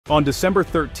On December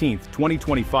 13,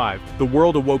 2025, the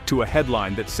world awoke to a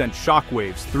headline that sent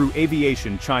shockwaves through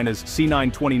aviation. China's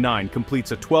C929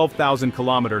 completes a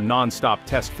 12,000-kilometer non-stop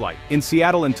test flight. In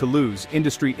Seattle and Toulouse,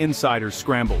 industry insiders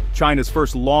scrambled. China's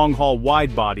first long-haul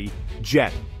wide-body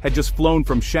jet had just flown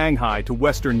from Shanghai to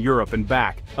Western Europe and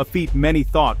back, a feat many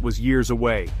thought was years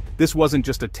away. This wasn't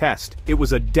just a test, it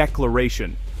was a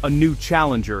declaration. A new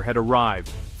challenger had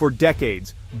arrived. For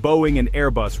decades, Boeing and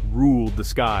Airbus ruled the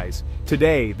skies.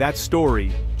 Today, that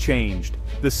story changed.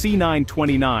 The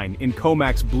C929, in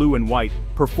Comax blue and white,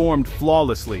 performed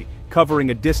flawlessly,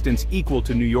 covering a distance equal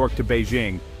to New York to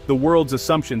Beijing. The world's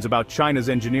assumptions about China's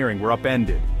engineering were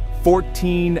upended.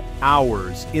 14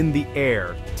 hours in the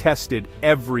air tested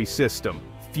every system: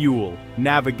 fuel,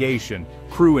 navigation,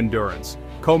 crew endurance.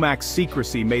 Comax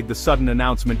secrecy made the sudden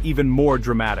announcement even more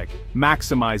dramatic,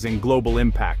 maximizing global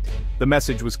impact. The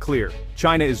message was clear: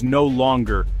 China is no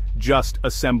longer just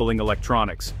assembling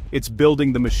electronics. It's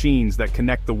building the machines that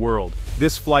connect the world.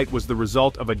 This flight was the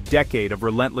result of a decade of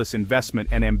relentless investment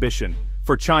and ambition.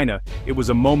 For China, it was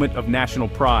a moment of national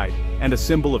pride and a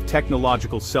symbol of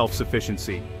technological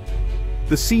self-sufficiency.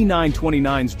 The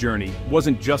C929's journey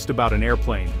wasn't just about an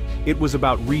airplane, it was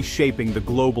about reshaping the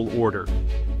global order.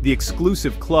 The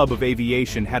exclusive club of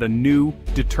aviation had a new,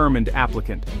 determined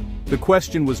applicant. The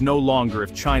question was no longer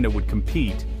if China would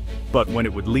compete, but when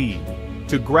it would lead.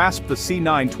 To grasp the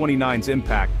C929's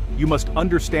impact, you must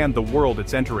understand the world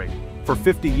it's entering. For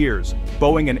 50 years,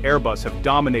 Boeing and Airbus have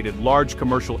dominated large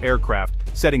commercial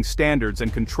aircraft, setting standards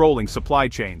and controlling supply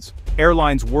chains.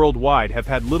 Airlines worldwide have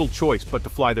had little choice but to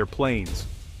fly their planes.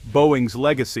 Boeing's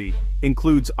legacy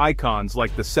includes icons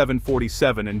like the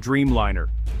 747 and Dreamliner.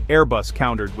 Airbus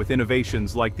countered with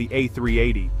innovations like the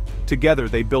A380. Together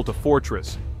they built a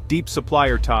fortress: deep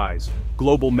supplier ties,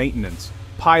 global maintenance,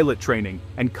 pilot training,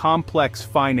 and complex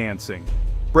financing.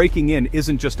 Breaking in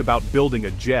isn't just about building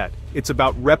a jet, it's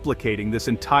about replicating this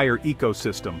entire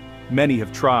ecosystem. Many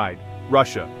have tried: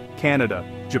 Russia, Canada,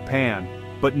 Japan,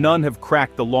 but none have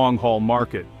cracked the long-haul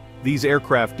market. These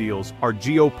aircraft deals are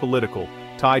geopolitical,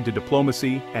 tied to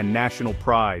diplomacy and national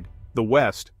pride. The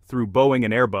West, through Boeing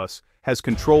and Airbus, has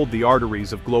controlled the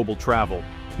arteries of global travel.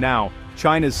 Now,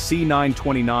 China's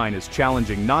C929 is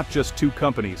challenging not just two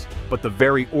companies, but the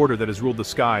very order that has ruled the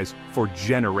skies for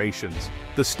generations.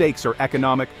 The stakes are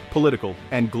economic, political,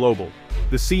 and global.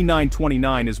 The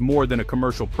C929 is more than a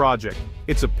commercial project,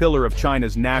 it's a pillar of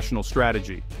China's national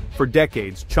strategy. For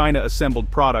decades, China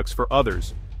assembled products for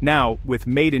others. Now, with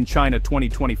Made in China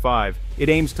 2025, it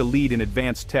aims to lead in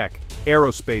advanced tech.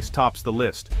 Aerospace tops the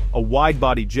list. A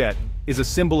wide-body jet is a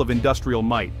symbol of industrial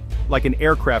might, like an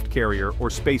aircraft carrier or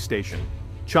space station.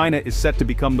 China is set to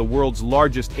become the world's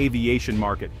largest aviation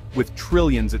market, with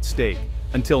trillions at stake.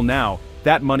 Until now,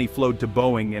 that money flowed to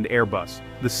Boeing and Airbus.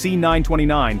 The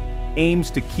C929 aims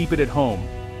to keep it at home.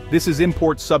 This is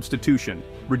import substitution,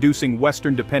 reducing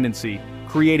Western dependency,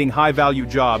 creating high-value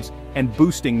jobs, and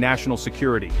boosting national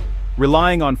security.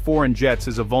 Relying on foreign jets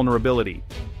is a vulnerability.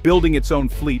 Building its own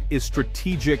fleet is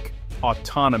strategic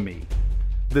autonomy.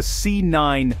 The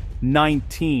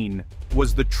C919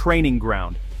 was the training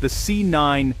ground. The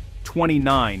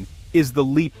C929 is the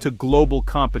leap to global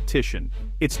competition.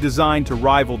 It's designed to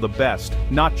rival the best,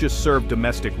 not just serve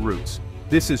domestic routes.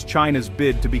 This is China's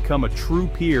bid to become a true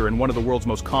peer in one of the world's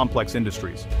most complex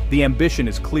industries. The ambition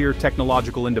is clear: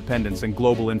 technological independence and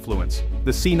global influence.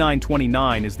 The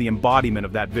C929 is the embodiment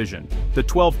of that vision. The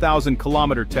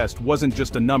 12,000-kilometer test wasn't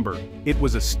just a number, it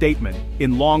was a statement.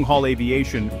 In long-haul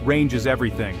aviation, range is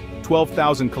everything.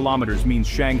 12,000 kilometers means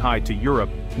Shanghai to Europe,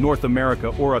 North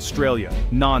America, or Australia,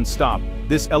 non-stop.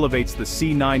 This elevates the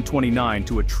C929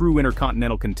 to a true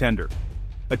intercontinental contender.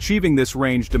 Achieving this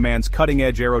range demands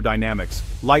cutting-edge aerodynamics,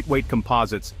 lightweight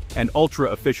composites, and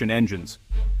ultra-efficient engines.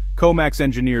 Comax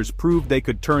engineers proved they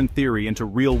could turn theory into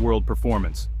real-world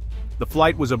performance. The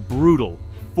flight was a brutal,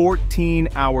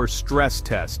 14-hour stress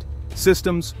test.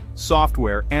 Systems,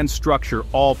 software, and structure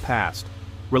all passed.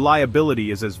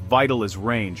 Reliability is as vital as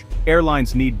range.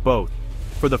 Airlines need both.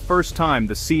 For the first time,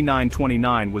 the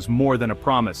C929 was more than a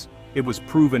promise. It was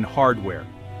proven hardware.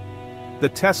 The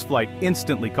test flight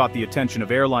instantly caught the attention of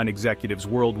airline executives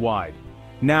worldwide.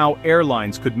 Now,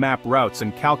 airlines could map routes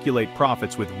and calculate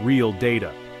profits with real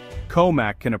data.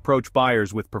 Comac can approach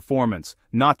buyers with performance,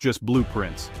 not just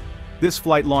blueprints. This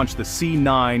flight launched the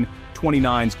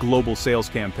C929's global sales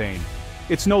campaign.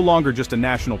 It's no longer just a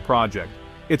national project,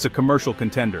 it's a commercial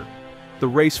contender. the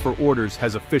race for orders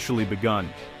has officially begun.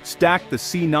 Stack the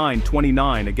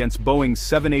C929 against Boeing's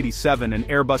 787 and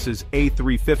Airbus's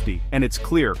A350, and it's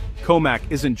clear, COMAC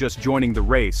isn't just joining the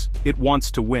race, it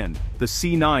wants to win. The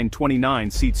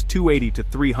C929 seats 280 to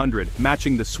 300,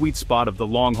 matching the sweet spot of the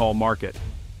long-haul market.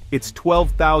 Its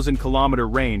 12,000-kilometer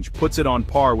range puts it on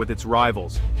par with its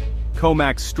rivals.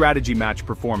 COMAC's strategy match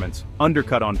performance,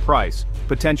 undercut on price,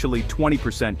 potentially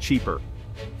 20% cheaper.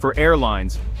 For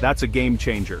airlines, that's a game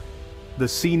changer. The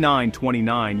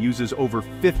C929 uses over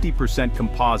 50%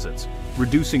 composites,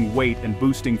 reducing weight and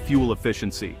boosting fuel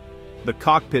efficiency. The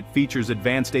cockpit features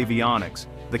advanced avionics.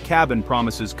 The cabin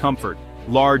promises comfort,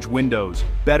 large windows,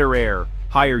 better air,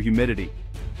 higher humidity.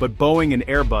 But Boeing and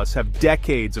Airbus have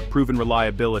decades of proven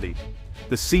reliability.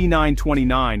 The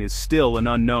C929 is still an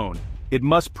unknown. It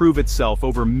must prove itself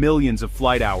over millions of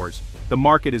flight hours. The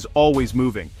market is always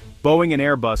moving. Boeing and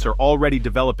Airbus are already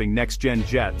developing next-gen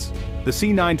jets. The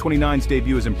C929's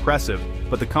debut is impressive,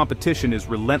 but the competition is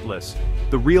relentless.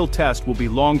 The real test will be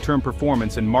long-term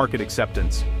performance and market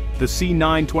acceptance. The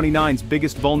C929's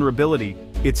biggest vulnerability,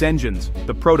 its engines.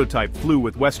 The prototype flew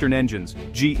with Western engines,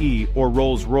 GE or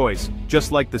Rolls-Royce,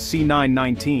 just like the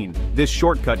C919. This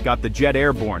shortcut got the jet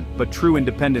airborne, but true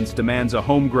independence demands a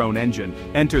homegrown engine.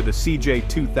 Enter the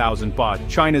CJ2000,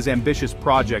 China's ambitious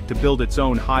project to build its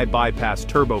own high-bypass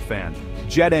turbofan.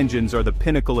 Jet engines are the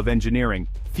pinnacle of engineering,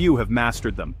 few have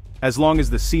mastered them. As long as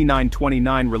the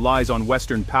C929 relies on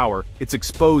Western power, it's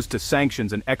exposed to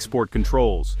sanctions and export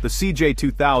controls. The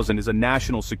CJ2000 is a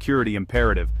national security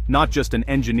imperative, not just an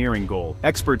engineering goal.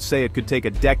 Experts say it could take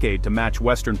a decade to match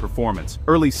Western performance.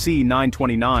 Early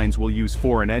C929s will use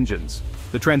foreign engines.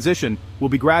 The transition will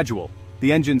be gradual.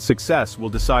 The engine's success will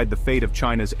decide the fate of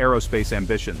China's aerospace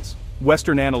ambitions.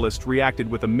 Western analysts reacted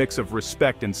with a mix of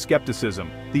respect and skepticism.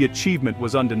 The achievement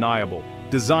was undeniable.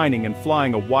 Designing and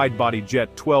flying a wide-body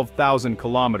jet 12,000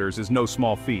 kilometers is no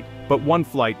small feat. But one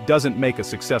flight doesn't make a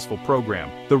successful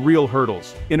program. The real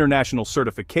hurdles: international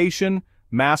certification,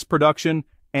 mass production,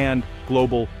 and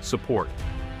global support.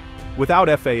 Without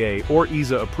FAA or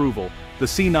EASA approval, the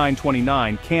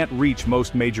C929 can't reach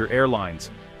most major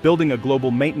airlines. Building a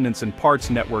global maintenance and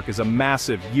parts network is a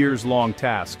massive, years-long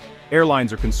task.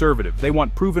 Airlines are conservative, they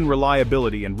want proven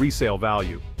reliability and resale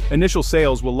value. Initial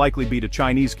sales will likely be to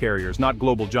Chinese carriers, not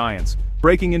global giants.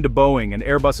 Breaking into Boeing and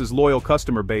Airbus's loyal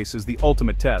customer base is the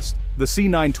ultimate test. The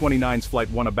C929's flight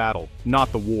won a battle,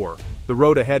 not the war. The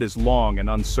road ahead is long and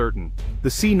uncertain. The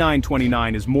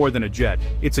C929 is more than a jet,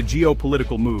 it's a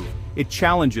geopolitical move. It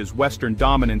challenges Western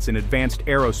dominance in advanced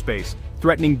aerospace,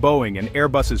 threatening Boeing and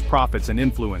Airbus's profits and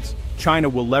influence. China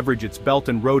will leverage its Belt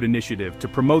and Road Initiative to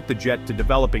promote the jet to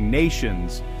developing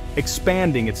nations,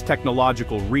 expanding its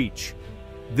technological reach.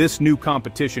 This new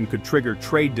competition could trigger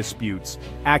trade disputes,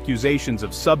 accusations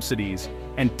of subsidies,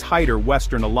 and tighter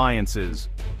Western alliances.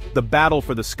 The battle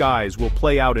for the skies will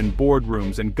play out in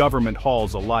boardrooms and government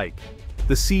halls alike.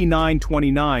 The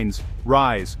C929's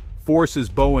rise forces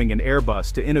Boeing and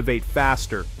Airbus to innovate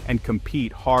faster and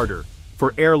compete harder.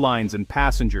 For airlines and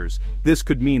passengers, this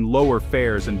could mean lower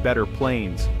fares and better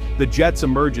planes. The jet's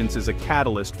emergence is a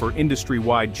catalyst for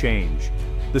industry-wide change.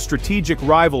 The strategic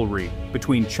rivalry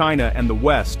between China and the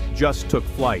West just took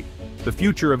flight. The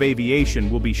future of aviation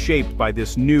will be shaped by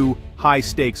this new,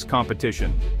 high-stakes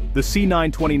competition. The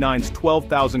C929's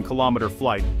 12,000-kilometer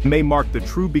flight may mark the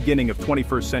true beginning of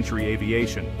 21st century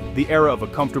aviation. The era of a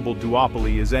comfortable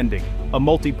duopoly is ending. A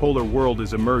multipolar world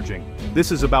is emerging.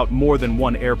 This is about more than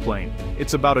one airplane.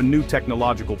 It's about a new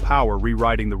technological power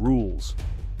rewriting the rules.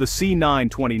 The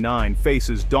C929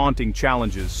 faces daunting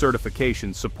challenges: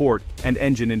 certification, support, and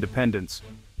engine independence.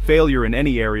 Failure in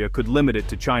any area could limit it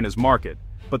to China's market,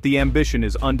 but the ambition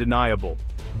is undeniable.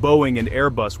 Boeing and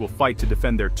Airbus will fight to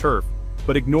defend their turf,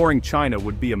 but ignoring China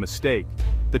would be a mistake.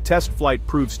 The test flight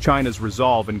proves China's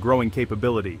resolve and growing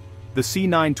capability. The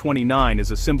C929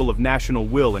 is a symbol of national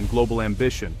will and global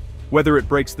ambition. Whether it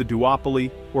breaks the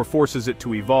duopoly or forces it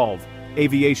to evolve,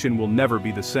 aviation will never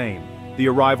be the same. The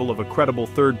arrival of a credible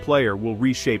third player will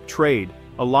reshape trade,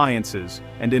 alliances,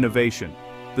 and innovation.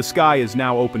 The sky is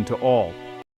now open to all,